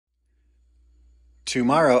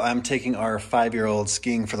Tomorrow I'm taking our 5-year-old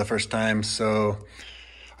skiing for the first time, so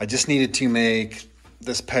I just needed to make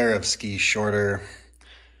this pair of skis shorter.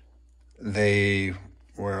 They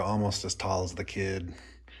were almost as tall as the kid,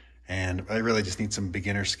 and I really just need some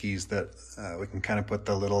beginner skis that we can kind of put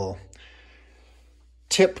the little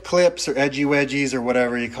tip clips or edgy wedgies or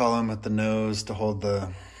whatever you call them at the nose to hold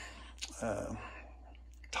the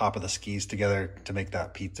top of the skis together to make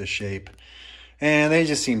that pizza shape. And they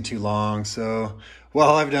just seem too long, so what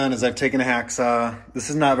all I've done is I've taken a hacksaw. This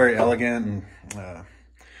is not very elegant, and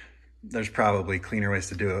there's probably cleaner ways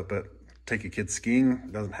to do it, but take a kid skiing.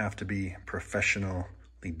 It doesn't have to be professionally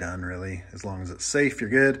done, really. As long as it's safe, you're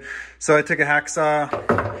good. So I took a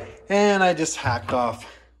hacksaw, and I just hacked off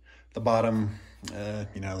the bottom.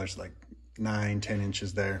 There's like 9-10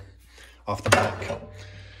 inches there off the back.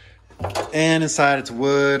 And inside it's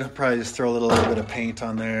wood. I'll probably just throw a little bit of paint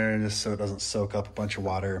on there just so it doesn't soak up a bunch of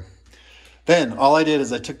water. Then all I did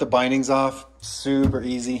is I took the bindings off. Super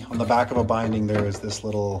easy. On the back of a binding there is this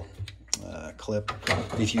little clip.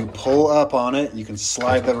 If you pull up on it, you can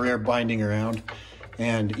slide the rear binding around,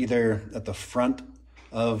 and either at the front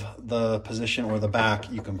of the position or the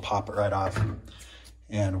back, you can pop it right off.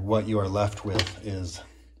 And what you are left with is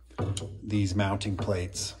these mounting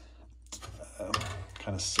plates.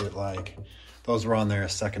 Kind of sit like those were on there a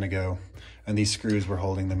second ago, and these screws were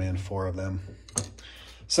holding them in, 4 of them.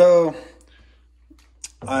 So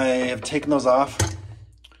I have taken those off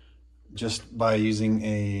just by using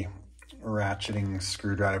a ratcheting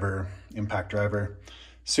screwdriver, impact driver.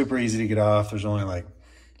 Super easy to get off. There's only like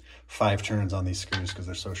 5 turns on these screws because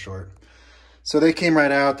they're so short. So they came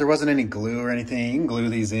right out. There wasn't any glue or anything. You can glue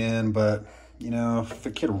these in, but if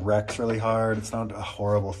a kid wrecks really hard, it's not a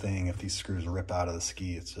horrible thing if these screws rip out of the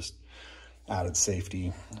ski. It's just added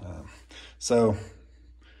safety. So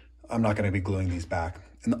I'm not going to be gluing these back.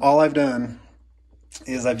 And all I've done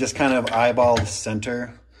is I've just kind of eyeballed the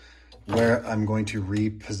center where I'm going to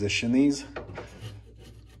reposition these.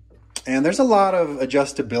 And there's a lot of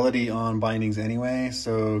adjustability on bindings anyway,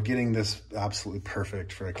 so getting this absolutely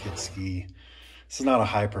perfect for a kid ski. This is not a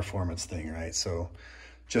high performance thing, right? So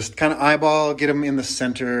just kind of eyeball, get them in the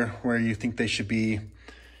center where you think they should be,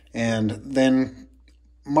 and then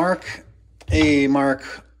mark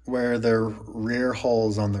where the rear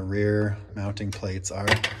holes on the rear mounting plates are.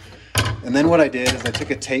 And then what I did is I took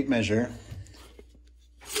a tape measure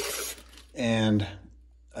and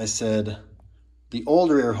I said the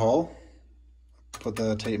old rear hole, put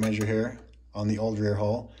the tape measure here on the old rear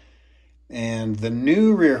hole, and the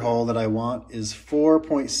new rear hole that I want is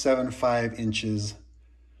 4.75 inches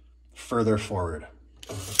further forward.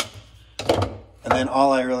 And then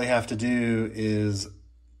all I really have to do is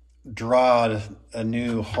draw a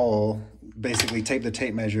new hole, basically tape the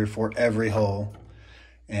tape measure for every hole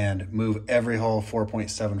and move every hole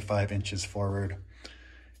 4.75 inches forward.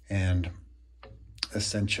 And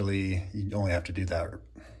essentially you only have to do that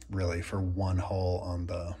really for 1 hole on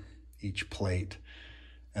each plate,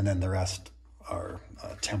 and then the rest are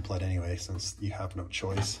a template anyway, since you have no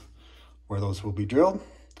choice where those will be drilled.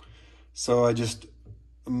 So I just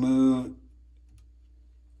move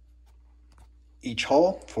each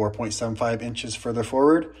hole 4.75 inches further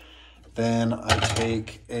forward. Then I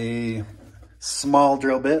take a small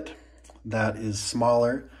drill bit that is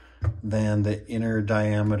smaller than the inner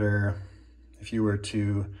diameter. If you were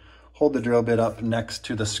to hold the drill bit up next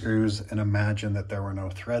to the screws and imagine that there were no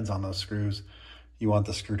threads on those screws, you want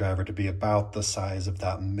the screwdriver to be about the size of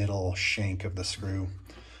that middle shank of the screw,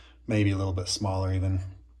 maybe a little bit smaller even.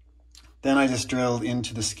 Then I just drilled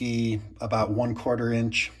into the ski about 1/4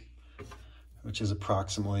 inch, which is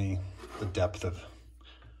approximately the depth of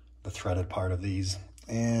the threaded part of these.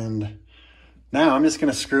 And now I'm just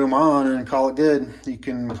gonna screw them on and call it good. You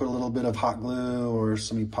can put a little bit of hot glue or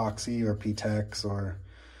some epoxy or P-Tex or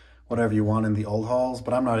whatever you want in the old holes,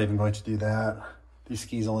 but I'm not even going to do that. These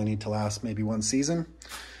skis only need to last maybe 1 season.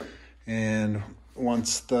 And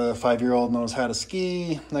once the 5-year-old knows how to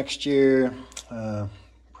ski next year,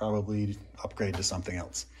 probably upgrade to something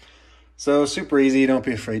else. So super easy. Don't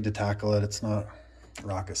be afraid to tackle it. It's not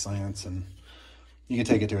rocket science, and you can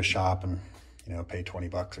take it to a shop and pay 20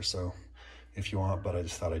 bucks or so if you want, but I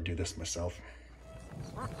just thought I'd do this myself.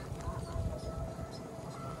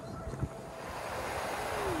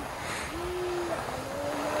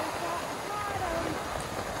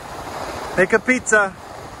 Make a pizza.